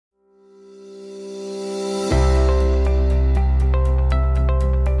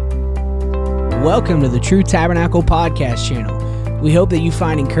Welcome to the True Tabernacle Podcast channel. We hope that you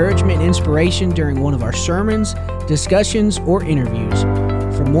find encouragement and inspiration during one of our sermons, discussions, or interviews.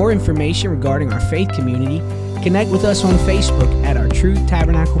 For more information regarding our faith community, connect with us on Facebook at our True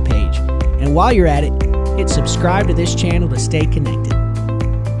Tabernacle page. And while you're at it, hit subscribe to this channel to stay connected.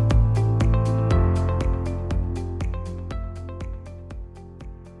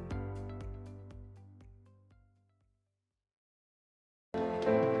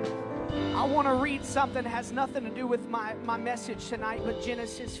 I want to read something that has nothing to do with my message tonight, but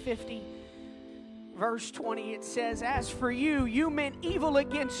Genesis 50, verse 20, it says, "As for you, you meant evil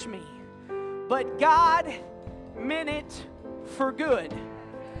against me, but God meant it for good."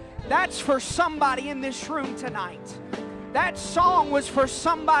 That's for somebody in this room tonight. That song was for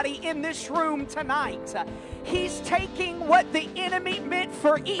somebody in this room tonight. He's taking what the enemy meant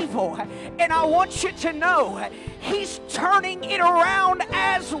for evil, and I want you to know He's turning it around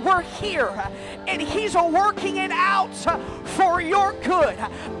as we're here, and He's working it out for your good.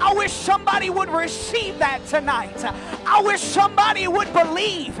 I wish somebody would receive that tonight. I wish somebody would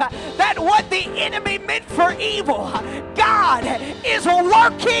believe that what the enemy meant for evil, God is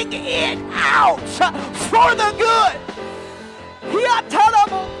working it out for the good.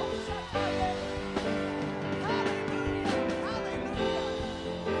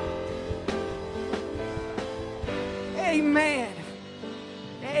 Amen.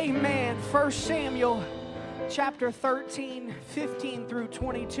 Amen. 1 Samuel chapter 13, 15 through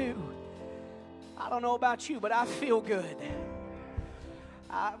 22. I don't know about you, but I feel good.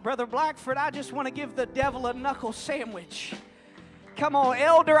 Brother Blackford, I just want to give the devil a knuckle sandwich. Come on,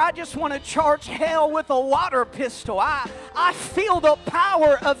 elder, I just want to charge hell with a water pistol. I feel the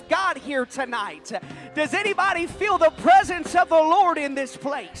power of God here tonight. Does anybody feel the presence of the Lord in this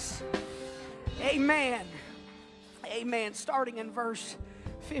place? Amen. Amen. Starting in verse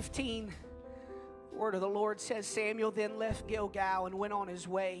 15, the word of the Lord says, "Samuel then left Gilgal and went on his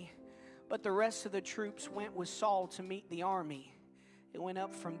way, but the rest of the troops went with Saul to meet the army. It went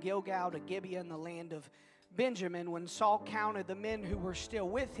up from Gilgal to Gibeah in the land of Benjamin. When Saul counted the men who were still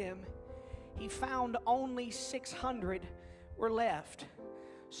with him, he found only 600 were left.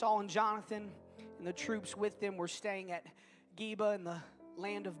 Saul and Jonathan and the troops with them were staying at Gibeah in the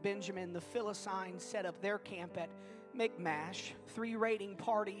land of Benjamin. The Philistines set up their camp at Michmash. 3 raiding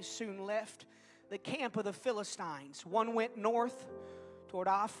parties soon left the camp of the Philistines. One went north toward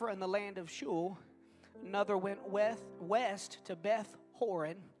Ophrah in the land of Shul. Another went west to Beth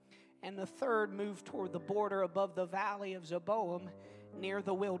Horon. And the third moved toward the border above the valley of Zeboim near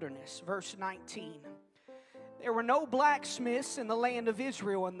the wilderness." Verse 19. "There were no blacksmiths in the land of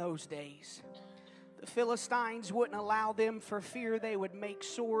Israel in those days. The Philistines wouldn't allow them for fear they would make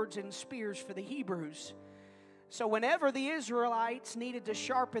swords and spears for the Hebrews. So whenever the Israelites needed to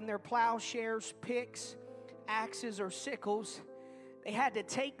sharpen their plowshares, picks, axes, or sickles, they had to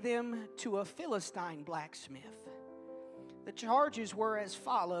take them to a Philistine blacksmith. The charges were as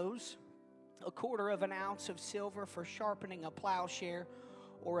follows: 1/4 ounce of silver for sharpening a plowshare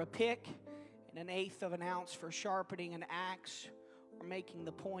or a pick, and 1/8 ounce for sharpening an axe or making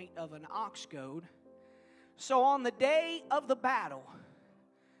the point of an ox goad. So on the day of the battle,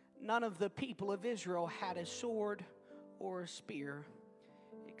 none of the people of Israel had a sword or a spear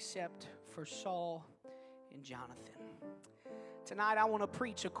except for Saul and Jonathan." Tonight I want to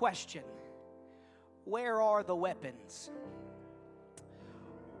preach a question. Where are the weapons?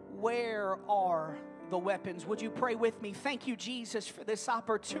 Where are the weapons? Would you pray with me? Thank you, Jesus, for this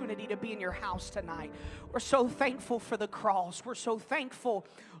opportunity to be in your house tonight. We're so thankful for the cross. We're so thankful,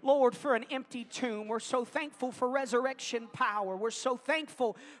 Lord, for an empty tomb. We're so thankful for resurrection power. We're so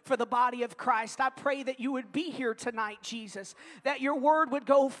thankful for the body of Christ. I pray that you would be here tonight, Jesus, that your word would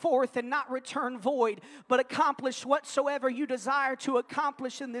go forth and not return void, but accomplish whatsoever you desire to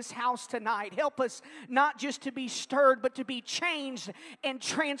accomplish in this house tonight. Help us not just to be stirred, but to be changed and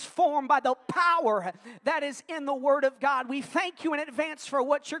transformed by the power that is in the word of God. We thank you in advance for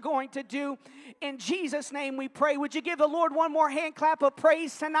what you're going to do. In Jesus' name we pray. Would you give the Lord one more hand clap of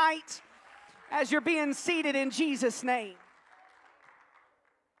praise tonight as you're being seated in Jesus' name?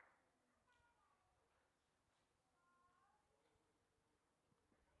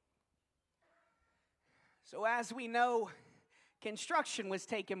 So as we know, construction was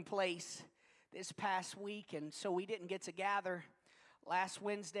taking place this past week, and so we didn't get to gather last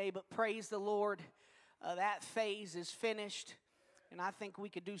Wednesday, but praise the Lord, that phase is finished, and I think we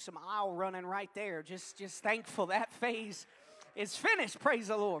could do some aisle running right there. Just thankful that phase is finished. Praise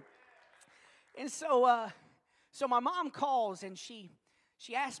the Lord. And so my mom calls, and she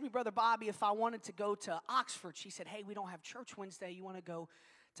asked me, Brother Bobby, if I wanted to go to Oxford. She said, "Hey, we don't have church Wednesday. You want to go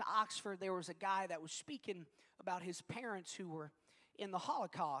to Oxford, there was a guy that was speaking about his parents who were in the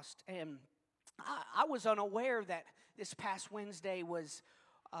Holocaust. And I was unaware that this past Wednesday was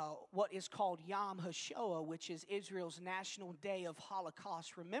what is called Yom HaShoah, which is Israel's National Day of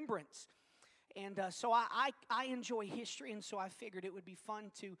Holocaust Remembrance. And so I enjoy history, and so I figured it would be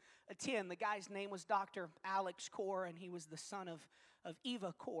fun to attend. The guy's name was Dr. Alex Kor, and he was the son of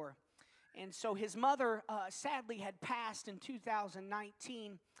Eva Kor. And so his mother sadly had passed in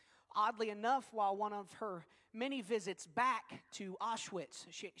 2019, oddly enough, while one of her many visits back to Auschwitz.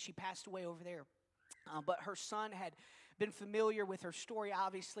 She passed away over there. But her son had been familiar with her story,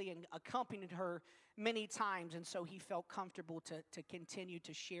 obviously, and accompanied her many times, and so he felt comfortable to continue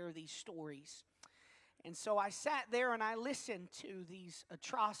to share these stories. And so I sat there and I listened to these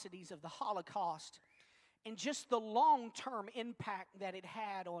atrocities of the Holocaust and just the long-term impact that it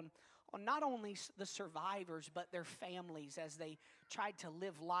had on not only the survivors, but their families as they tried to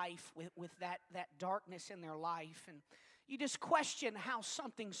live life with that darkness in their life. And you just question how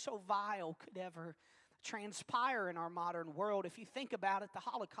something so vile could ever transpire in our modern world. If you think about it, the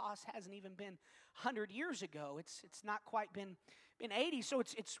Holocaust hasn't even been 100 years ago. It's not quite been 80, so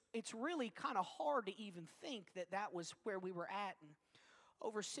it's really kind of hard to even think that was where we were at. And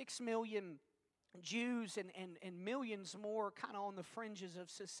over 6 million Jews and millions more kind of on the fringes of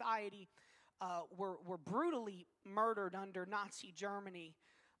society were brutally murdered under Nazi Germany,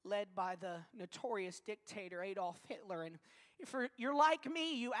 led by the notorious dictator Adolf Hitler. And if you're like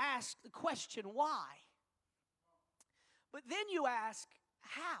me, you ask the question, why? But then you ask,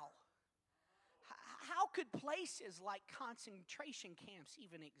 how? How could places like concentration camps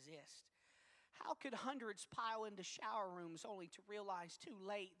even exist? How could hundreds pile into shower rooms only to realize too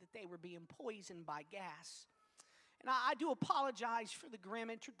late that they were being poisoned by gas? And I do apologize for the grim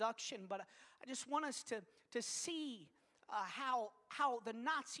introduction, but I just want us to see how the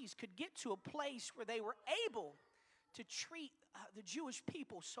Nazis could get to a place where they were able to treat the Jewish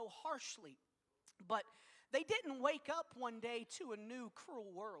people so harshly. But they didn't wake up one day to a new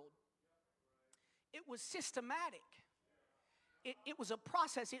cruel world. It was systematic. It was a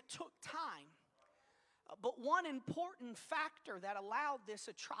process. It took time. But one important factor that allowed this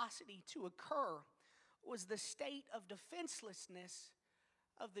atrocity to occur was the state of defenselessness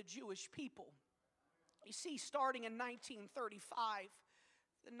of the Jewish people. You see, starting in 1935,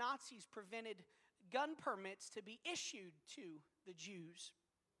 the Nazis prevented gun permits to be issued to the Jews.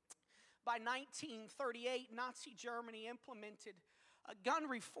 By 1938, Nazi Germany implemented a gun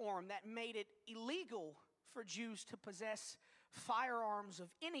reform that made it illegal for Jews to possess firearms of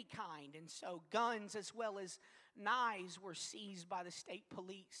any kind, and so guns as well as knives were seized by the state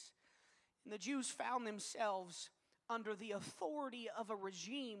police. And the Jews found themselves under the authority of a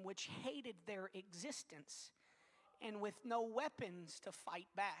regime which hated their existence and with no weapons to fight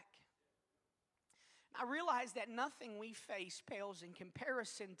back. I realize that nothing we face pales in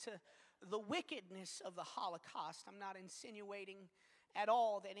comparison to the wickedness of the Holocaust. I'm not insinuating at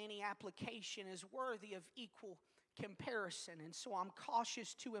all that any application is worthy of equal comparison, and so I'm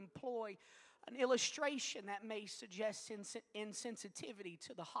cautious to employ an illustration that may suggest insensitivity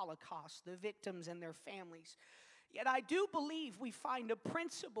to the Holocaust, the victims and their families. Yet I do believe we find a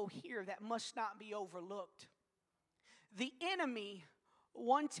principle here that must not be overlooked. The enemy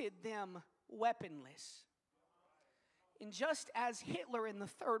wanted them weaponless. And just as Hitler in the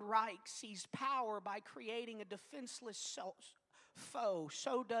Third Reich seized power by creating a defenseless foe,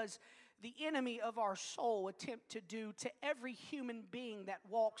 so does the enemy of our soul attempt to do to every human being that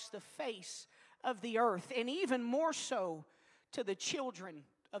walks the face of the earth, and even more so to the children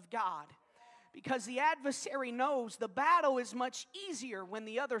of God. Because the adversary knows the battle is much easier when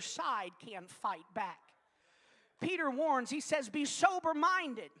the other side can't fight back. Peter warns, he says, be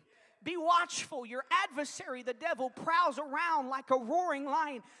sober-minded, be watchful. Your adversary, the devil, prowls around like a roaring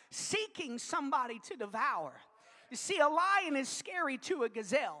lion, seeking somebody to devour. You see, a lion is scary to a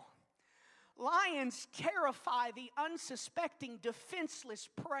gazelle. Lions terrify the unsuspecting, defenseless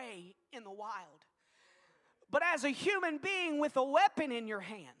prey in the wild. But as a human being with a weapon in your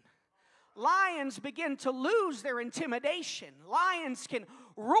hand, lions begin to lose their intimidation. Lions can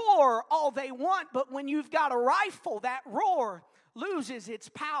roar all they want, but when you've got a rifle, that roar loses its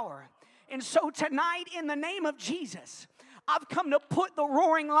power. And so tonight, in the name of Jesus, I've come to put the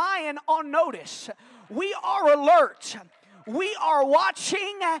roaring lion on notice. We are alert. We are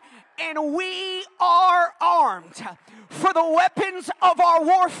watching, and we are armed. For the weapons of our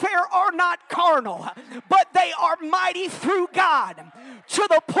warfare are not carnal, but they are mighty through God to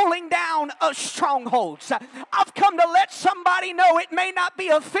the pulling down of strongholds. I've come to let somebody know it may not be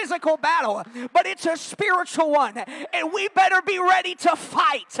a physical battle, but it's a spiritual one. And we better be ready to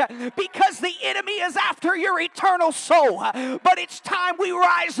fight, because the enemy is after your eternal soul. But it's time we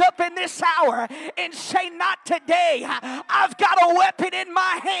rise up in this hour and say, not today. I've got a weapon in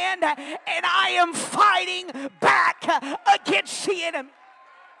my hand, and I am fighting back against the enemy.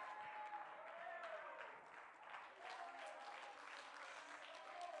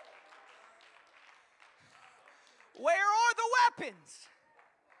 Where are the weapons?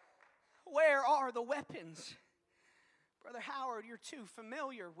 Where are the weapons? Brother Howard, you're too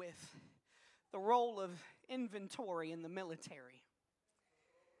familiar with the role of inventory in the military.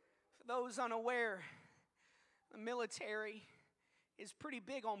 For those unaware, the military is pretty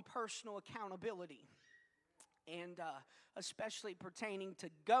big on personal accountability, and especially pertaining to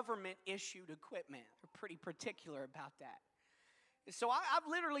government-issued equipment. They're pretty particular about that. So I've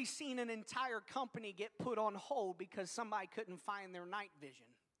literally seen an entire company get put on hold because somebody couldn't find their night vision.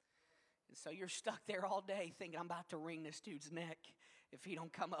 And so you're stuck there all day thinking, I'm about to wring this dude's neck if he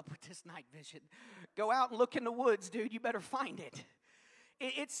don't come up with this night vision. Go out and look in the woods, dude. You better find it.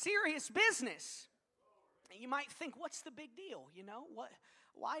 It's serious business. And you might think, what's the big deal? You know,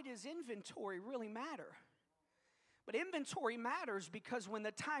 why does inventory really matter? But inventory matters because when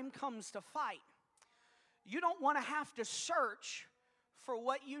the time comes to fight, you don't want to have to search for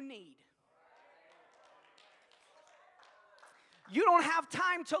what you need. You don't have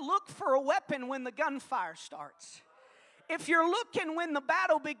time to look for a weapon when the gunfire starts. If you're looking when the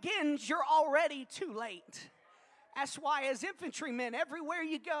battle begins, you're already too late. That's why as infantrymen, everywhere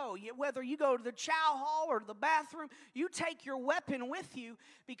you go, whether you go to the chow hall or the bathroom, you take your weapon with you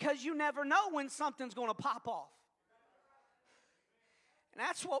because you never know when something's going to pop off. And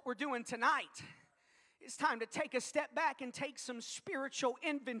that's what we're doing tonight. It's time to take a step back and take some spiritual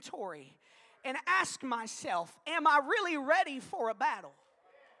inventory and ask myself, am I really ready for a battle?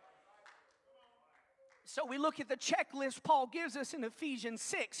 So we look at the checklist Paul gives us in Ephesians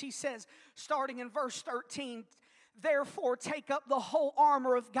 6. He says, starting in verse 13, therefore take up the whole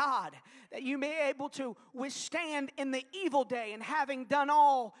armor of God, that you may be able to withstand in the evil day, and having done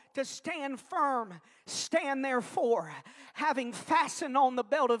all to stand firm, stand therefore, having fastened on the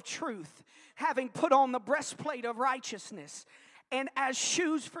belt of truth, having put on the breastplate of righteousness, and as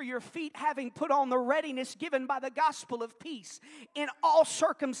shoes for your feet, having put on the readiness given by the gospel of peace. In all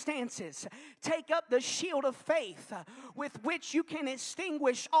circumstances, take up the shield of faith, with which you can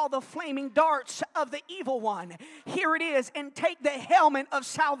extinguish all the flaming darts of the evil one. Here it is, and take the helmet of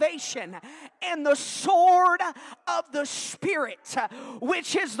salvation and the sword of the Spirit,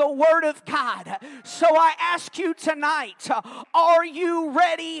 which is the word of God. So I ask you tonight, are you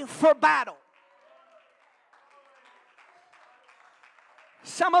ready for battle?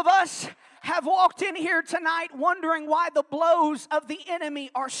 Some of us have walked in here tonight wondering why the blows of the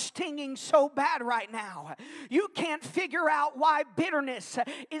enemy are stinging so bad right now. You can't figure out why bitterness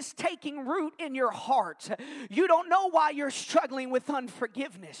is taking root in your heart. You don't know why you're struggling with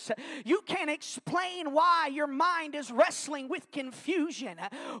unforgiveness. You can't explain why your mind is wrestling with confusion,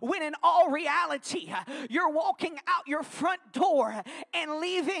 when in all reality, you're walking out your front door and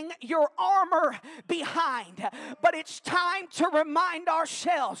leaving your armor behind. But it's time to remind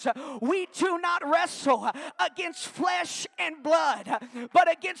ourselves, we do not wrestle against flesh and blood,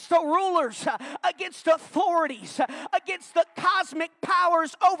 but against the rulers, against authorities, against the cosmic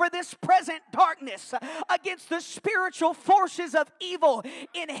powers over this present darkness, against the spiritual forces of evil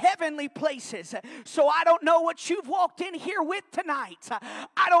in heavenly places. So I don't know what you've walked in here with tonight.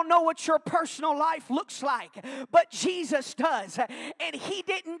 I don't know what your personal life looks like, but Jesus does. And He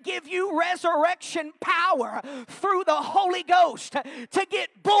didn't give you resurrection power through the Holy Ghost to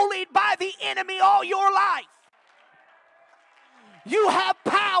get bullied by the enemy all your life. You have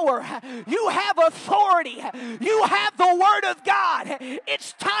power. You have authority. You have the Word of God.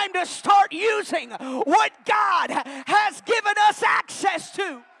 It's time to start using what God has given us access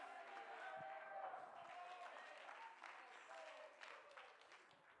to.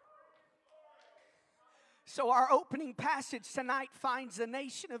 So our opening passage tonight finds the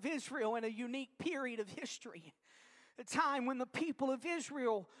nation of Israel in a unique period of history. A time when the people of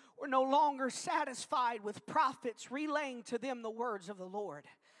Israel were no longer satisfied with prophets relaying to them the words of the Lord.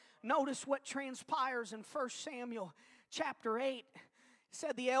 Notice what transpires in 1 Samuel chapter 8. It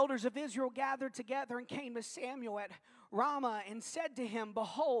said, the elders of Israel gathered together and came to Samuel at Ramah and said to him,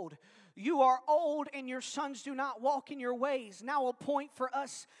 behold, You are old, and your sons do not walk in your ways. Now appoint for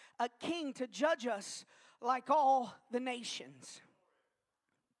us a king to judge us like all the nations.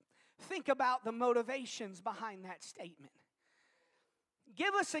 Think about the motivations behind that statement.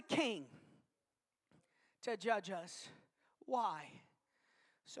 Give us a king to judge us. Why?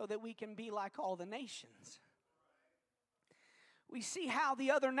 So that we can be like all the nations. We see how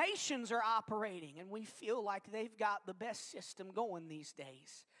the other nations are operating, and we feel like they've got the best system going these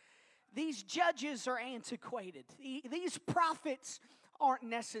days. These judges are antiquated. These prophets aren't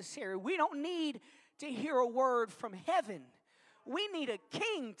necessary. We don't need to hear a word from heaven. We need a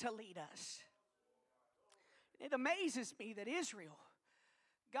king to lead us. It amazes me that Israel,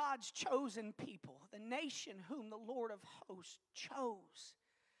 God's chosen people, the nation whom the Lord of hosts chose,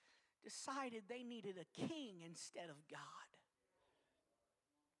 decided they needed a king instead of God.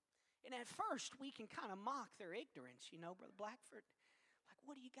 And at first, we can kind of mock their ignorance, Brother Blackford. Like,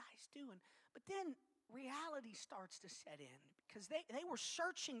 what are you guys doing? But then reality starts to set in, because they were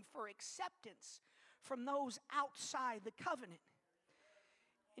searching for acceptance from those outside the covenant.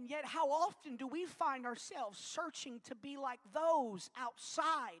 And yet, how often do we find ourselves searching to be like those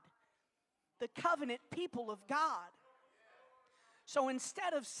outside the covenant people of God? So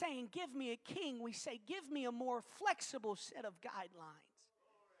instead of saying, give me a king, we say, give me a more flexible set of guidelines.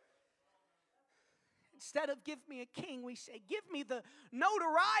 Instead of give me a king, we say, give me the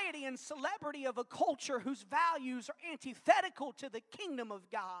notoriety and celebrity of a culture whose values are antithetical to the kingdom of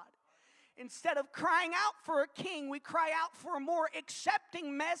God. Instead of crying out for a king, we cry out for a more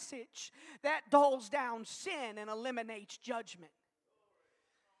accepting message that dulls down sin and eliminates judgment.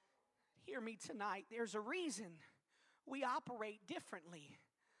 Hear me tonight. There's a reason we operate differently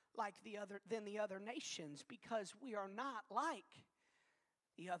than the other nations, because we are not like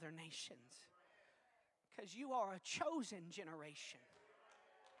the other nations. Because you are a chosen generation,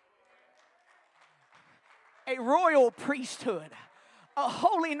 a royal priesthood, a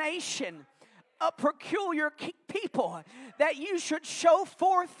holy nation, a peculiar people, that you should show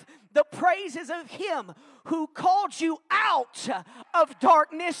forth the praises of Him who called you out of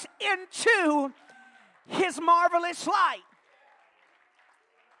darkness into His marvelous light.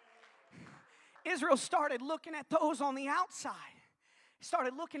 Israel started looking at those on the outside,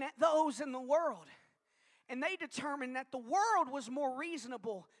 started looking at those in the world, and they determined that the world was more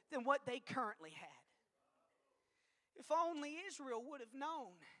reasonable than what they currently had. If only Israel would have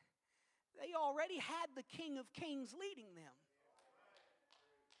known, they already had the King of Kings leading them.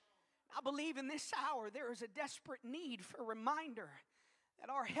 I believe in this hour there is a desperate need for a reminder that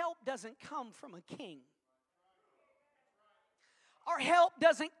our help doesn't come from a king. Our help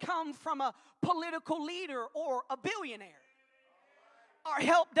doesn't come from a political leader or a billionaire. Our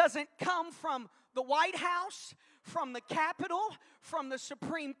help doesn't come from the White House, from the Capitol, from the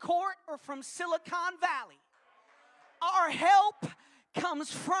Supreme Court, or from Silicon Valley. Our help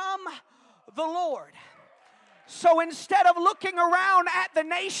comes from the Lord. So instead of looking around at the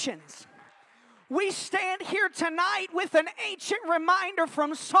nations, we stand here tonight with an ancient reminder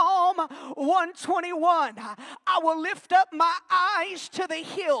from Psalm 121. I will lift up my eyes to the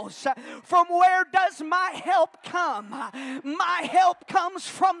hills. From where does my help come? My help comes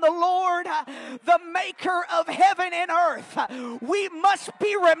from the Lord, the maker of heaven and earth. We must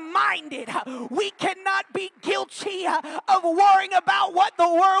be reminded we cannot be guilty of worrying about what the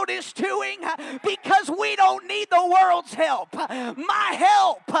world is doing, because we don't need the world's help. My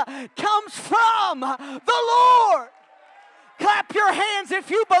help comes from the Lord. Clap your hands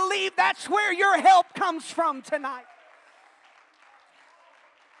if you believe that's where your help comes from tonight.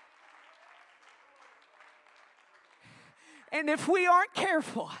 And if we aren't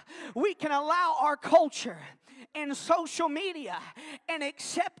careful, we can allow our culture and social media and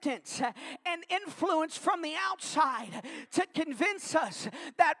acceptance and influence from the outside to convince us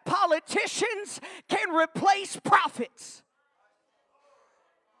that politicians can replace prophets.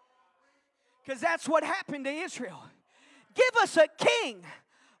 Because that's what happened to Israel. Give us a king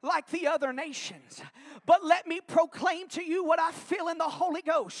like the other nations. But let me proclaim to you what I feel in the Holy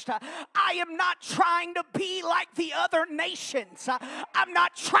Ghost. I am not trying to be like the other nations. I'm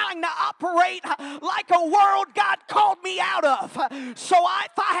not trying to operate like a world God called me out of. So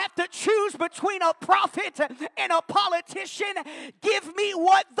if I have to choose between a prophet and a politician, give me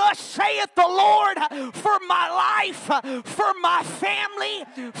what thus saith the Lord for my life, for my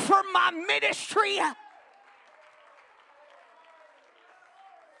family, for my ministry.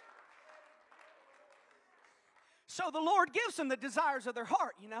 So the Lord gives them the desires of their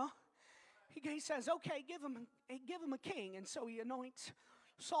heart, He says, okay, give them a king. And so He anoints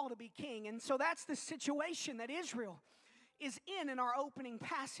Saul to be king. And so that's the situation that Israel is in our opening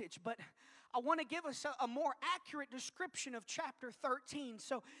passage, but I want to give us a more accurate description of chapter 13.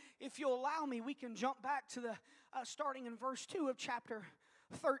 So if you'll allow me, we can jump back to the starting in verse 2 of chapter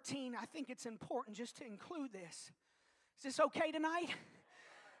 13. I think it's important just to include this. Is this okay tonight?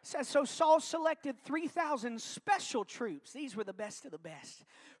 It says, so Saul selected 3,000 special troops. These were the best of the best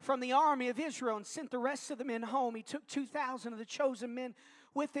from the army of Israel and sent the rest of the men home. He took 2,000 of the chosen men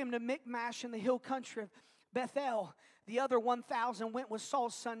with him to Michmash in the hill country of Bethel. The other 1,000 went with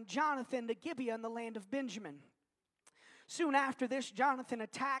Saul's son Jonathan to Gibeah in the land of Benjamin. Soon after this, Jonathan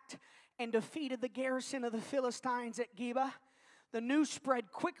attacked and defeated the garrison of the Philistines at Gibeah. The news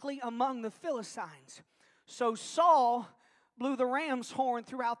spread quickly among the Philistines. So Saul blew the ram's horn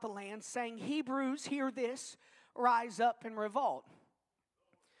throughout the land, saying, Hebrews, hear this, rise up and revolt.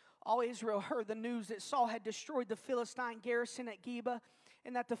 All Israel heard the news that Saul had destroyed the Philistine garrison at Gibeah,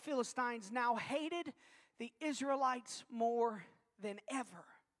 and that the Philistines now hated the Israelites more than ever.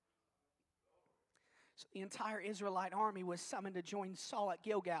 So the entire Israelite army was summoned to join Saul at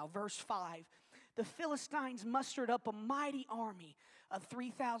Gilgal. Verse 5, the Philistines mustered up a mighty army of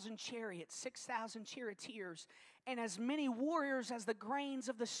 3,000 chariots, 6,000 charioteers, and as many warriors as the grains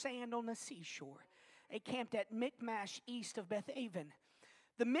of the sand on the seashore. They camped at Michmash east of Bethaven.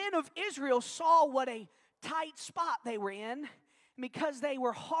 The men of Israel saw what a tight spot they were in. Because they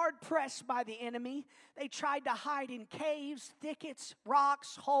were hard-pressed by the enemy, they tried to hide in caves, thickets,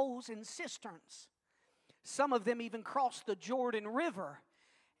 rocks, holes, and cisterns. Some of them even crossed the Jordan River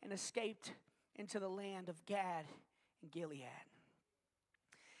and escaped into the land of Gad and Gilead.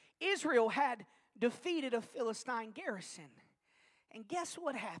 Israel had defeated a Philistine garrison. And guess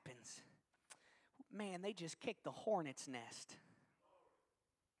what happens? Man, they just kicked the hornet's nest.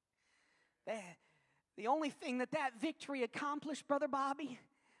 The only thing that victory accomplished, Brother Bobby,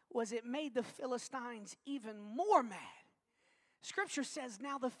 was it made the Philistines even more mad. Scripture says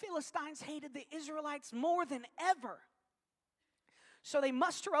now the Philistines hated the Israelites more than ever. So they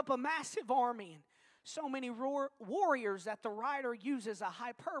muster up a massive army and so many warriors that the writer uses a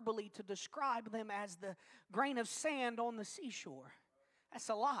hyperbole to describe them as the grain of sand on the seashore. That's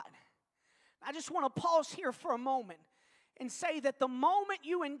a lot. I just want to pause here for a moment and say that the moment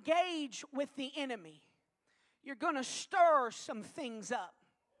you engage with the enemy, you're going to stir some things up.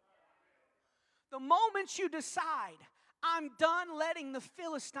 The moment you decide, I'm done letting the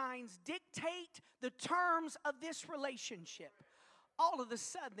Philistines dictate the terms of this relationship, all of a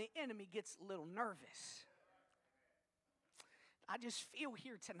sudden the enemy gets a little nervous. I just feel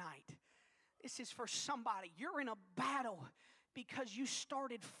here tonight, this is for somebody. You're in a battle because you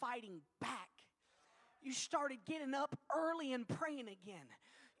started fighting back. You started getting up early and praying again.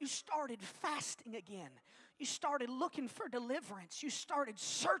 You started fasting again. You started looking for deliverance. You started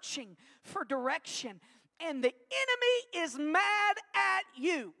searching for direction. And the enemy is mad at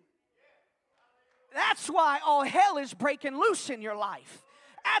you. That's why all hell is breaking loose in your life.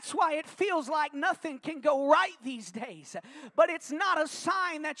 That's why it feels like nothing can go right these days. But it's not a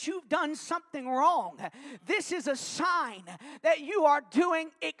sign that you've done something wrong. This is a sign that you are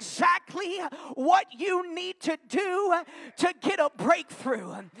doing exactly what you need to do to get a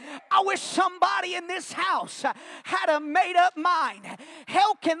breakthrough. I wish somebody in this house had a made-up mind.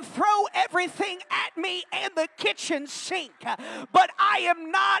 Hell can throw everything at me and the kitchen sink, but I am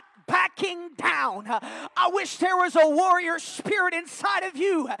not backing down. I wish there was a warrior spirit inside of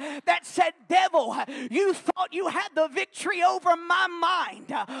you that said, devil, you thought you had the victory over my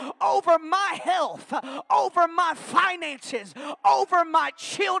mind, over my health, over my finances, over my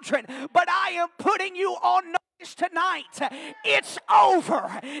children, but I am putting you on notice tonight. It's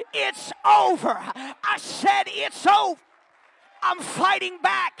over. It's over. I said it's over. I'm fighting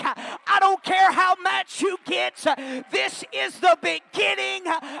back. I don't care how much you get. This is the beginning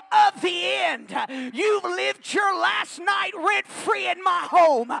of the end. You've lived your last night rent-free in my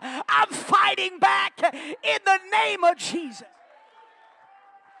home. I'm fighting back in the name of Jesus.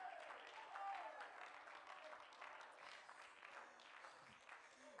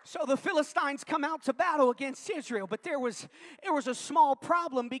 So the Philistines come out to battle against Israel, but there was a small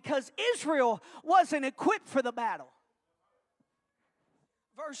problem because Israel wasn't equipped for the battle.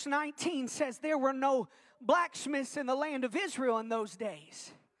 Verse 19 says there were no blacksmiths in the land of Israel in those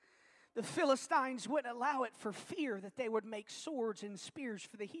days. The Philistines wouldn't allow it for fear that they would make swords and spears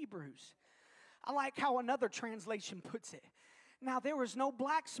for the Hebrews. I like how another translation puts it. Now there was no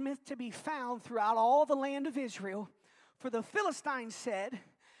blacksmith to be found throughout all the land of Israel, for the Philistines said,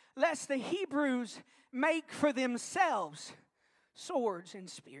 lest the Hebrews make for themselves swords and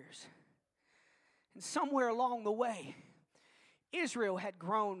spears. And somewhere along the way, Israel had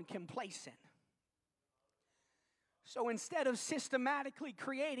grown complacent. So instead of systematically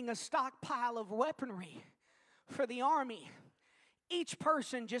creating a stockpile of weaponry for the army, each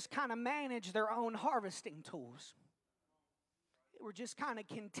person just kind of managed their own harvesting tools. They were just kind of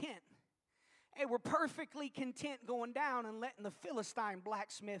content. They were perfectly content going down and letting the Philistine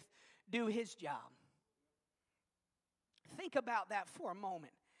blacksmith do his job. Think about that for a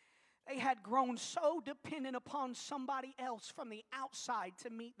moment. They had grown so dependent upon somebody else from the outside to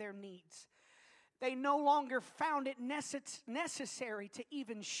meet their needs. They no longer found it necessary to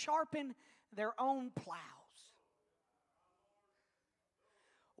even sharpen their own plows.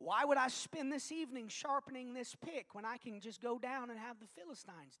 Why would I spend this evening sharpening this pick when I can just go down and have the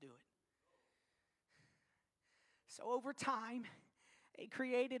Philistines do it? So over time, they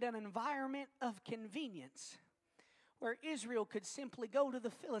created an environment of convenience where Israel could simply go to the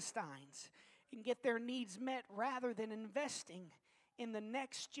Philistines and get their needs met rather than investing in the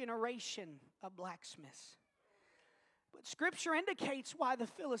next generation of blacksmiths. But Scripture indicates why the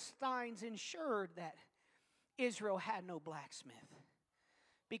Philistines ensured that Israel had no blacksmith.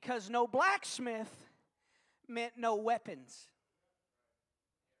 Because no blacksmith meant no weapons.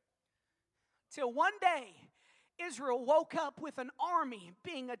 Till one day, Israel woke up with an army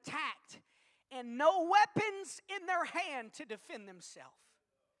being attacked and no weapons in their hand to defend themselves.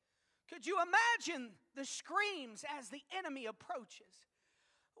 Could you imagine the screams as the enemy approaches?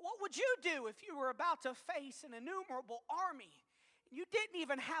 What would you do if you were about to face an innumerable army and you didn't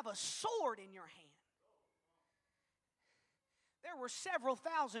even have a sword in your hand? There were several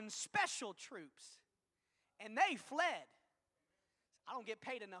thousand special troops, and they fled. I don't get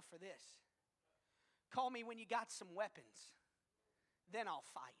paid enough for this. Call me when you got some weapons. Then I'll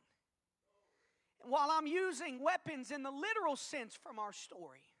fight. And while I'm using weapons in the literal sense from our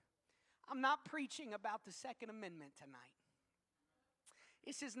story, I'm not preaching about the Second Amendment tonight.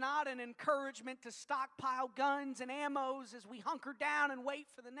 This is not an encouragement to stockpile guns and ammos as we hunker down and wait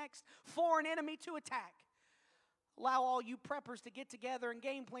for the next foreign enemy to attack. Allow all you preppers to get together and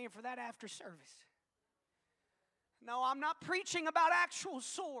game plan for that after service. No, I'm not preaching about actual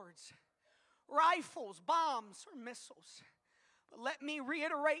swords, rifles, bombs, or missiles. But let me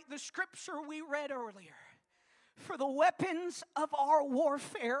reiterate the scripture we read earlier. For the weapons of our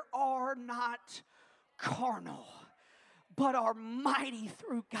warfare are not carnal, but are mighty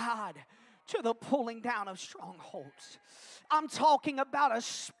through God to the pulling down of strongholds. I'm talking about a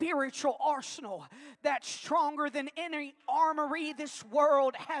spiritual arsenal that's stronger than any armory this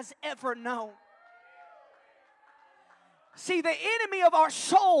world has ever known. See, the enemy of our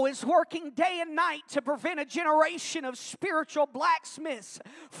soul is working day and night to prevent a generation of spiritual blacksmiths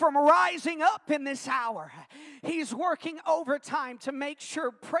from rising up in this hour. He's working overtime to make sure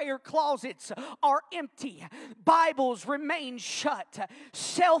prayer closets are empty, Bibles remain shut,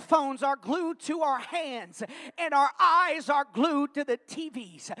 cell phones are glued to our hands, and our eyes are glued to the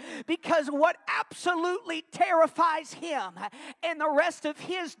TVs. Because what absolutely terrifies him and the rest of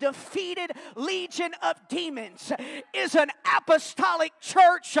his defeated legion of demons is an apostolic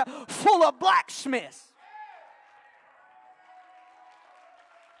church full of blacksmiths.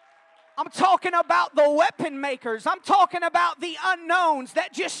 I'm talking about the weapon makers. I'm talking about the unknowns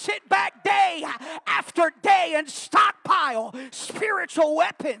that just sit back day after day and stockpile spiritual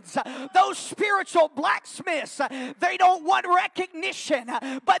weapons. Those spiritual blacksmiths, they don't want recognition,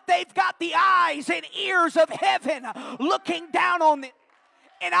 but they've got the eyes and ears of heaven looking down on them.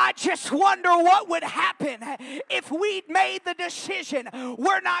 And I just wonder what would happen if we'd made the decision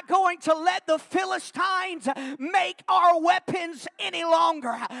we're not going to let the Philistines make our weapons any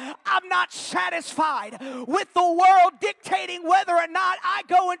longer. I'm not satisfied with the world dictating whether or not I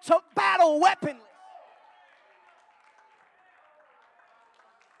go into battle weaponless.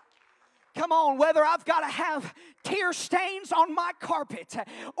 Come on, whether I've got to have tear stains on my carpet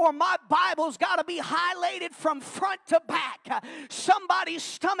or my Bible's got to be highlighted from front to back. Somebody's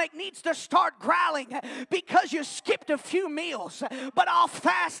stomach needs to start growling because you skipped a few meals, but I'll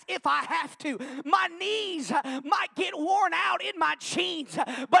fast if I have to. My knees might get worn out in my jeans,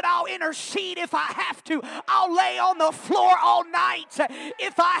 but I'll intercede if I have to. I'll lay on the floor all night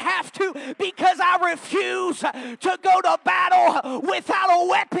if I have to, because I refuse to go to battle without a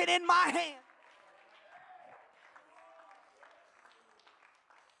weapon in my hand.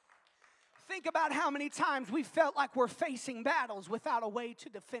 Think about how many times we felt like we're facing battles without a way to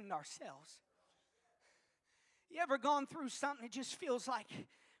defend ourselves. You ever gone through something that just feels like,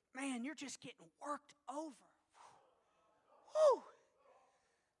 man, you're just getting worked over? Woo!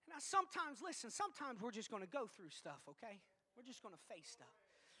 Now sometimes we're just going to go through stuff, okay? We're just going to face stuff.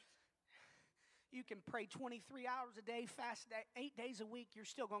 You can pray 23 hours a day, fast 8 days a week, you're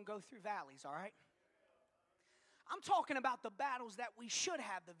still going to go through valleys, all right? I'm talking about the battles that we should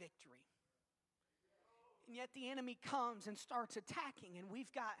have the victory. And yet the enemy comes and starts attacking, and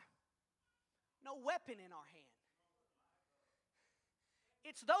we've got no weapon in our hand.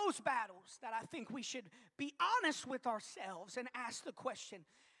 It's those battles that I think we should be honest with ourselves and ask the question,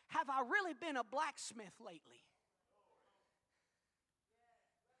 have I really been a blacksmith lately?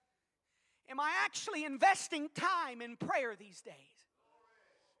 Am I actually investing time in prayer these days?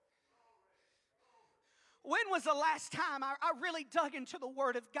 When was the last time I really dug into the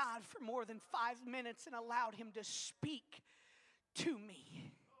Word of God for more than 5 minutes and allowed Him to speak to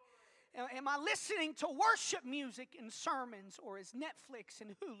me? Am I listening to worship music and sermons, or is Netflix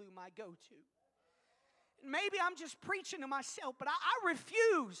and Hulu my go-to? Maybe I'm just preaching to myself, but I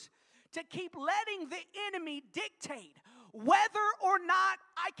refuse to keep letting the enemy dictate whether or not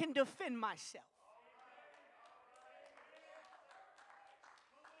I can defend myself.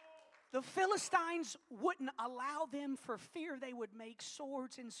 The Philistines wouldn't allow them for fear they would make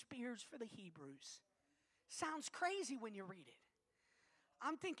swords and spears for the Hebrews. Sounds crazy when you read it.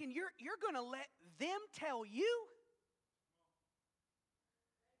 I'm thinking, you're going to let them tell you?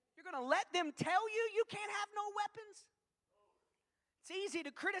 You're going to let them tell you can't have no weapons? It's easy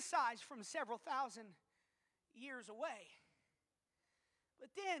to criticize from several thousand years away. But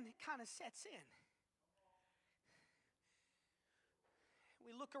then it kind of sets in.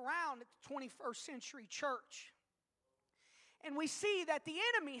 We look around at the 21st century church, and we see that the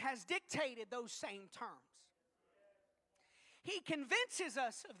enemy has dictated those same terms. He convinces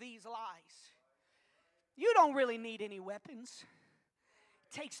us of these lies. You don't really need any weapons.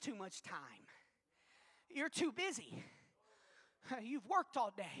 It takes too much time. You're too busy. You've worked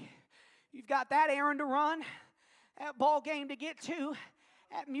all day. You've got that errand to run, that ball game to get to,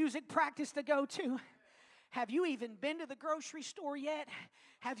 that music practice to go to. Have you even been to the grocery store yet?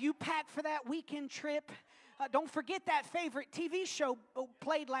 Have you packed for that weekend trip? Don't forget that favorite TV show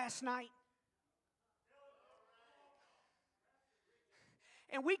played last night.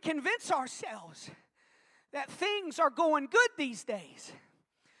 And we convince ourselves that things are going good these days.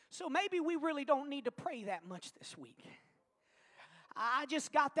 So maybe we really don't need to pray that much this week. I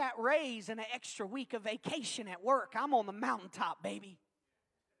just got that raise and an extra week of vacation at work. I'm on the mountaintop, baby.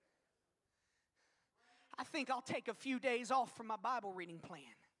 I think I'll take a few days off from my Bible reading plan.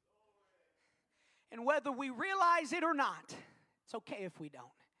 And whether we realize it or not, it's okay if we don't.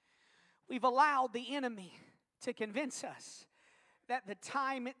 We've allowed the enemy to convince us that the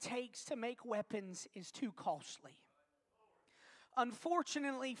time it takes to make weapons is too costly.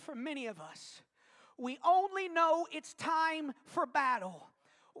 Unfortunately, for many of us, we only know it's time for battle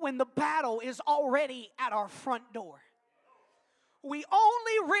when the battle is already at our front door. We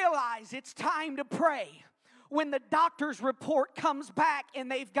only realize it's time to pray when the doctor's report comes back and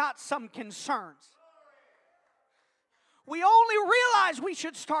they've got some concerns. We only realize we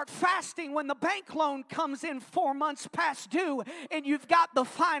should start fasting when the bank loan comes in 4 months past due and you've got the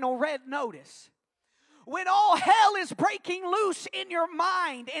final red notice. When all hell is breaking loose in your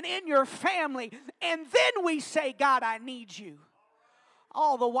mind and in your family, and then we say, God, I need you.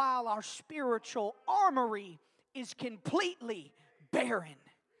 All the while our spiritual armory is completely barren.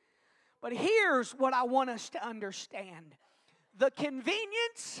 But here's what I want us to understand. The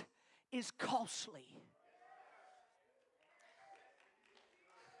convenience is costly.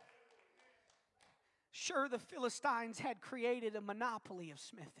 Sure, the Philistines had created a monopoly of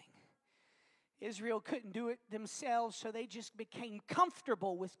smithing. Israel couldn't do it themselves, so they just became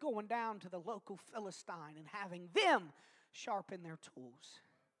comfortable with going down to the local Philistine and having them sharpen their tools.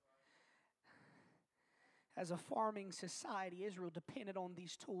 As a farming society, Israel depended on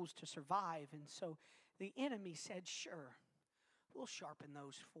these tools to survive, and so the enemy said, sure, we'll sharpen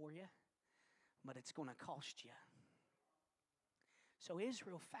those for you, but it's going to cost you. So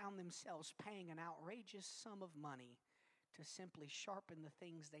Israel found themselves paying an outrageous sum of money to simply sharpen the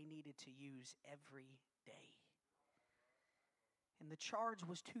things they needed to use every day. And the charge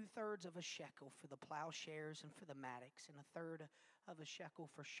was 2/3 of a shekel for the plowshares and for the mattocks, and 1/3 of a shekel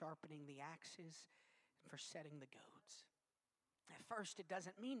for sharpening the axes and for setting the goads. At first, it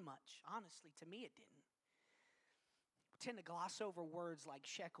doesn't mean much. Honestly, to me, it didn't. We tend to gloss over words like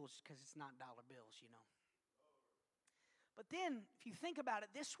shekels because it's not dollar bills, you know. But then, if you think about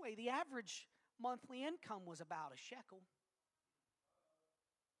it this way, the average monthly income was about a shekel.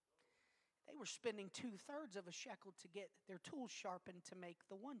 They were spending 2/3 of a shekel to get their tools sharpened to make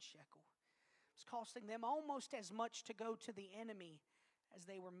the 1 shekel. It was costing them almost as much to go to the enemy as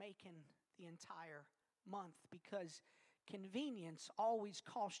they were making the entire month, because convenience always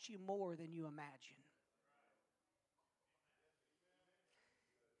costs you more than you imagine.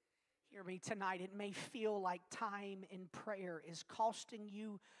 Hear me tonight. It may feel like time in prayer is costing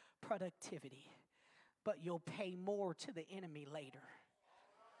you productivity, but you'll pay more to the enemy later.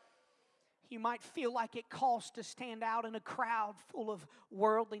 You might feel like it costs to stand out in a crowd full of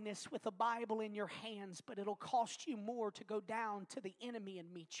worldliness with a Bible in your hands, but it'll cost you more to go down to the enemy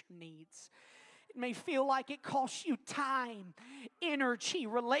and meet your needs. It may feel like it costs you time, energy,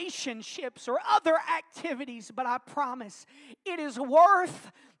 relationships, or other activities, but I promise it is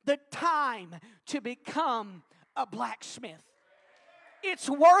worth the time to become a blacksmith. It's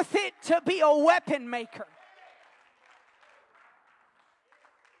worth it to be a weapon maker.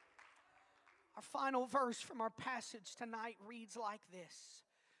 Our final verse from our passage tonight reads like this.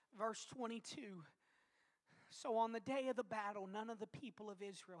 Verse 22. So on the day of the battle, none of the people of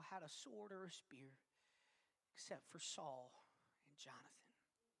Israel had a sword or a spear except for Saul and Jonathan.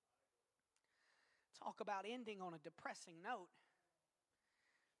 Talk about ending on a depressing note.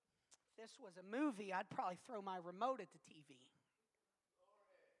 If this was a movie, I'd probably throw my remote at the TV.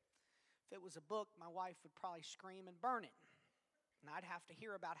 If it was a book, my wife would probably scream and burn it. And I'd have to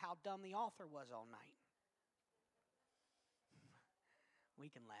hear about how dumb the author was all night. We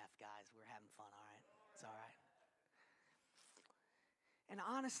can laugh, guys. We're having fun, all right? It's all right. And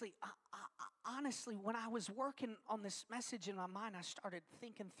honestly, when I was working on this message in my mind, I started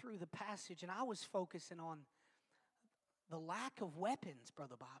thinking through the passage, and I was focusing on the lack of weapons,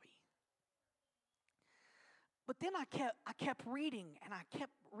 Brother Bobby. But then I kept reading, and I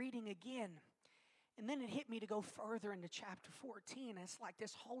kept reading again. And then it hit me to go further into chapter 14. And it's like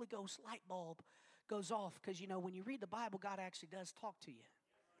this Holy Ghost light bulb goes off. Because, you know, when you read the Bible, God actually does talk to you.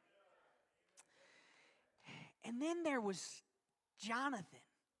 And then there was Jonathan.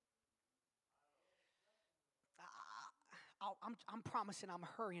 I'm promising I'm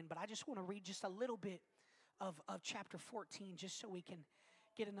hurrying, but I just want to read just a little bit of chapter 14 just so we can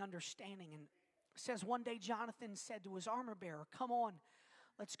get an understanding. And it says, one day Jonathan said to his armor bearer, "Come on,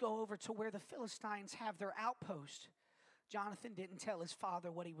 let's go over to where the Philistines have their outpost." Jonathan didn't tell his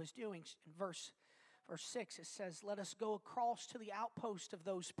father what he was doing. In verse 6, it says, "Let us go across to the outpost of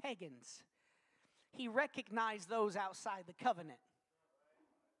those pagans." He recognized those outside the covenant.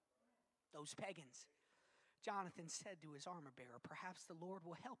 Those pagans. Jonathan said to his armor bearer, "Perhaps the Lord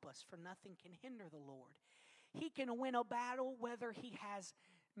will help us, for nothing can hinder the Lord. He can win a battle whether he has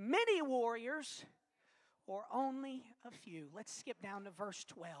many warriors or only a few." Let's skip down to verse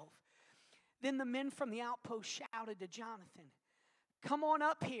 12. Then the men from the outpost shouted to Jonathan, "Come on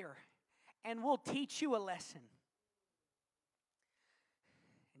up here, and we'll teach you a lesson."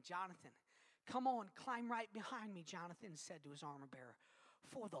 And Jonathan, "Come on, climb right behind me," Jonathan said to his armor bearer,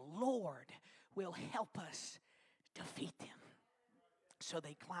 "for the Lord will help us defeat them." So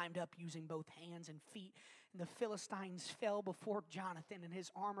they climbed up using both hands and feet, and the Philistines fell before Jonathan, and his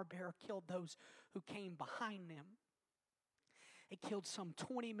armor bearer killed those who came behind them. They killed some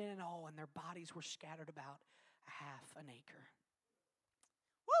 20 men in all, and their bodies were scattered about a half an acre.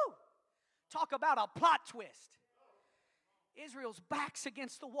 Woo! Talk about a plot twist. Israel's back's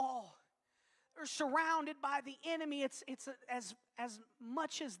against the wall. They're surrounded by the enemy. It's as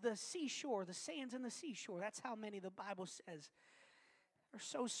much as the seashore, the sands in the seashore. That's how many the Bible says. They're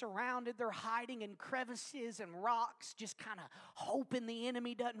so surrounded, they're hiding in crevices and rocks, just kind of hoping the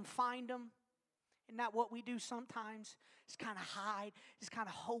enemy doesn't find them. Isn't that what we do sometimes? Just kind of hide, just kind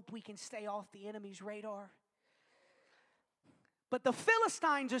of hope we can stay off the enemy's radar. But the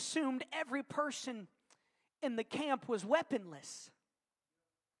Philistines assumed every person in the camp was weaponless.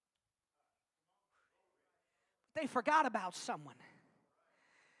 They forgot about someone.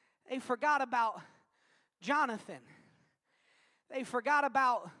 They forgot about Jonathan. They forgot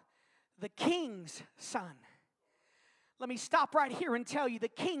about the king's son. Let me stop right here and tell you, the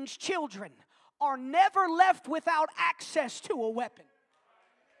king's children are never left without access to a weapon.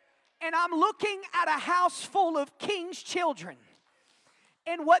 And I'm looking at a house full of king's children.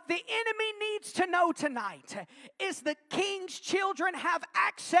 And what the enemy needs to know tonight is the king's children have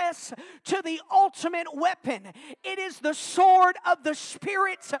access to the ultimate weapon. It is the sword of the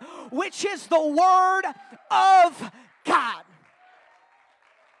Spirit, which is the Word of God.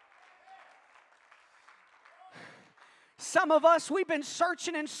 Some of us, we've been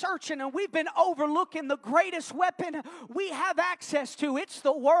searching and searching, and we've been overlooking the greatest weapon we have access to. It's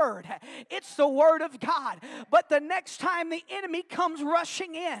the Word. It's the Word of God. But the next time the enemy comes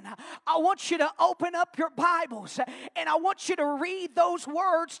rushing in, I want you to open up your Bibles, and I want you to read those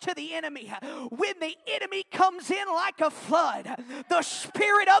words to the enemy. When the enemy comes in like a flood, the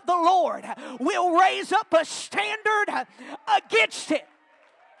Spirit of the Lord will raise up a standard against it.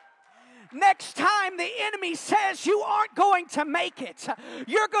 Next time the enemy says you aren't going to make it,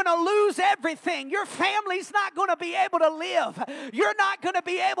 you're going to lose everything. Your family's not going to be able to live. You're not going to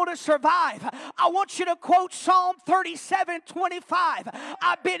be able to survive. I want you to quote Psalm 37:25.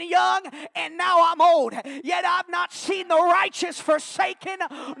 I've been young and now I'm old, yet I've not seen the righteous forsaken,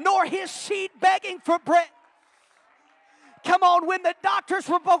 nor his seed begging for bread. Come on, when the doctor's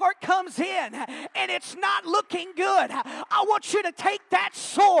report comes in and it's not looking good, I want you to take that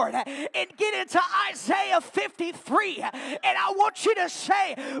sword and get into Isaiah 53. And I want you to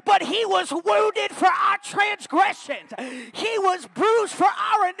say, but he was wounded for our transgressions. He was bruised for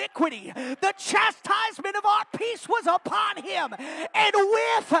our iniquity. The chastisement of our peace was upon him. And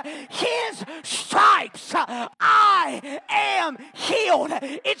with his stripes, I am healed.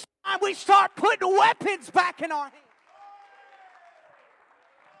 It's time we start putting weapons back in our hands.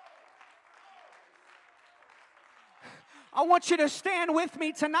 I want you to stand with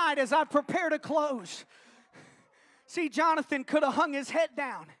me tonight as I prepare to close. See, Jonathan could have hung his head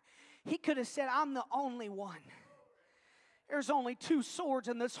down. He could have said, I'm the only one. There's only 2 swords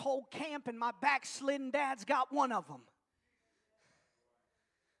in this whole camp, and my backslidden dad's got one of them.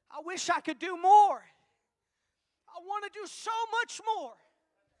 I wish I could do more. I want to do so much more.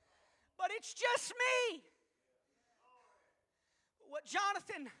 But it's just me. What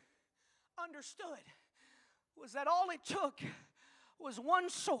Jonathan understood was that all it took was one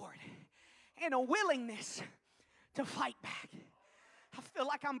sword and a willingness to fight back. I feel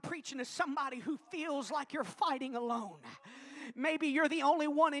like I'm preaching to somebody who feels like you're fighting alone. Maybe you're the only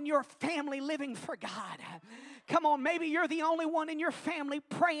one in your family living for God. Come on, maybe you're the only one in your family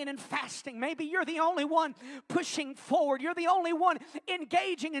praying and fasting. Maybe you're the only one pushing forward. You're the only one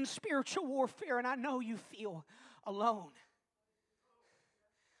engaging in spiritual warfare, and I know you feel alone.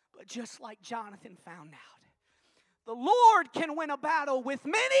 But just like Jonathan found out, the Lord can win a battle with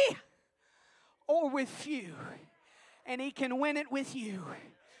many or with few. And he can win it with you.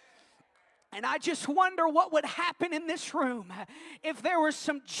 And I just wonder what would happen in this room if there were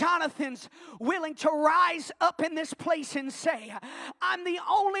some Jonathans willing to rise up in this place and say, I'm the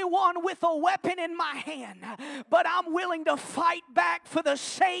only one with a weapon in my hand, but I'm willing to fight back for the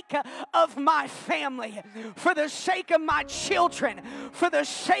sake of my family, for the sake of my children, for the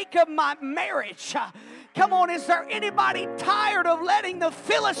sake of my marriage. Come on, is there anybody tired of letting the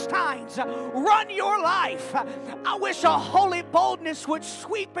Philistines run your life? I wish a holy boldness would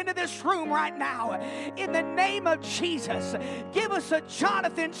sweep into this room right now. In the name of Jesus, give us a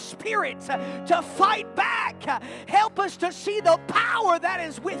Jonathan spirit to fight back. Help us to see the power that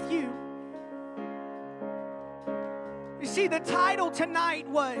is with you. You see, the title tonight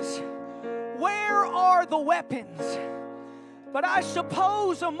was, Where Are the Weapons? But I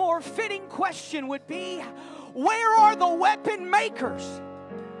suppose a more fitting question would be, where are the weapon makers?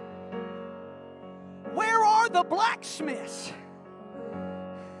 Where are the blacksmiths?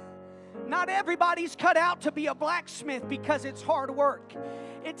 Not everybody's cut out to be a blacksmith because it's hard work.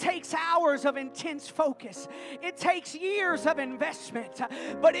 It takes hours of intense focus. It takes years of investment.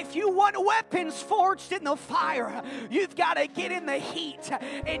 But if you want weapons forged in the fire, you've got to get in the heat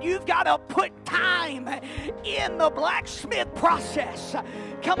and you've got to put time in the blacksmith process.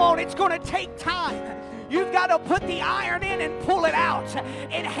 Come on, it's going to take time. You've got to put the iron in and pull it out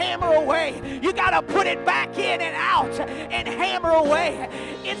and hammer away. You got to put it back in and out and hammer away.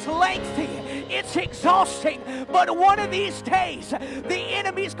 It's lengthy. It's exhausting. But one of these days, the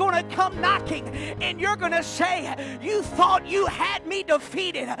enemy's going to come knocking and you're going to say, you thought you had me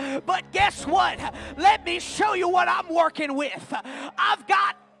defeated. But guess what? Let me show you what I'm working with. I've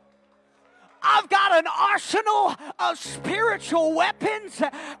got an arsenal of spiritual weapons.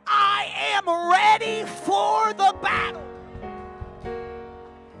 I am ready for the battle.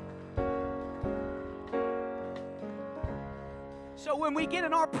 So when we get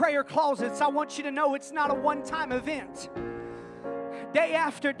in our prayer closets, I want you to know it's not a one-time event. Day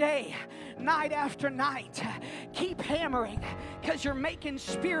after day, night after night, keep hammering because you're making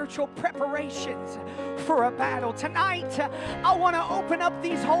spiritual preparations for a battle. Tonight, I want to open up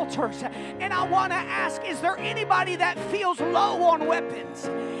these altars and I want to ask, is there anybody that feels low on weapons?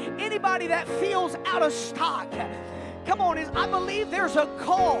 Anybody that feels out of stock? Come on, I believe there's a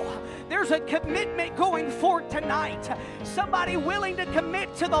call. There's a commitment going forward tonight. Somebody willing to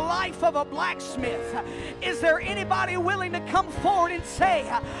commit to the life of a blacksmith. Is there anybody willing to come forward and say,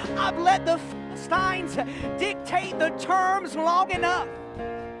 I've let the Philistines dictate the terms long enough?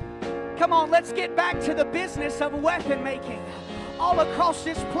 Come on, let's get back to the business of weapon making. All across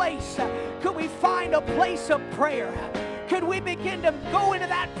this place, could we find a place of prayer? Could we begin to go into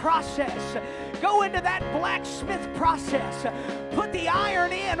that process? Go into that blacksmith process. Put the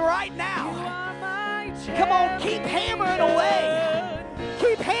iron in hand right now. Come on, keep hammering away.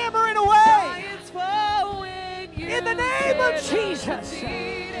 Keep hammering away. In the name of Jesus.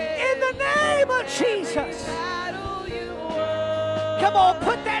 In the name of Jesus. Come on,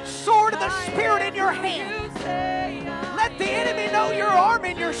 put that sword of the Spirit in your hand. Let the enemy know you're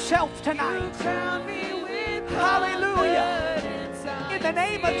arming yourself tonight. Hallelujah. In the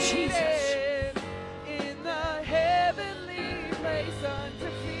name of Jesus.